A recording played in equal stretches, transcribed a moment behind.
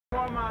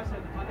traumas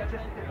and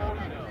digested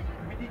emotions.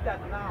 We did that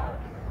now.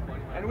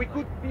 And we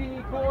could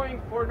be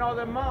going for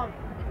another month,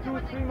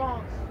 2-3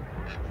 months,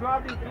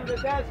 traveling through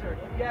the desert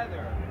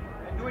together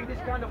and doing this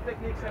kind of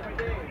techniques every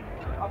day.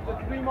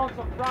 After 3 months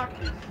of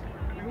practice,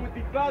 we would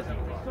be buzzing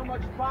with so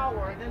much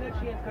power and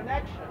energy and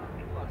connection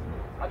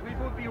that we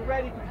would be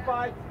ready to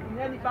fight in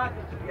any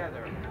battle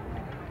together.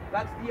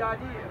 That's the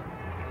idea.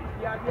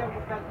 The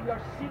idea that we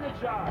are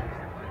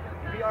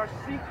synergized, we are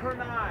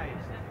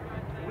synchronized,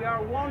 we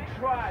are one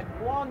tribe,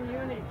 one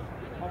unit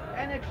of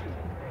energy.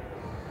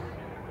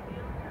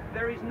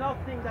 There is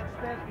nothing that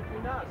stands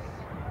between us.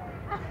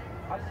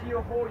 I see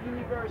a whole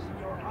universe in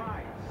your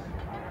eyes,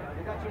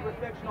 and that's a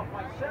reflection of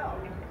myself.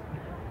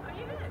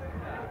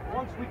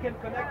 Once we can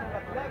connect on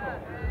that level,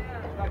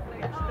 it's like we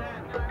can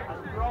stand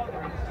as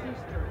brothers,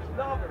 sisters,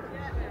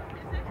 lovers.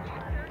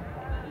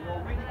 We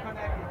are really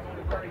connected to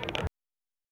the very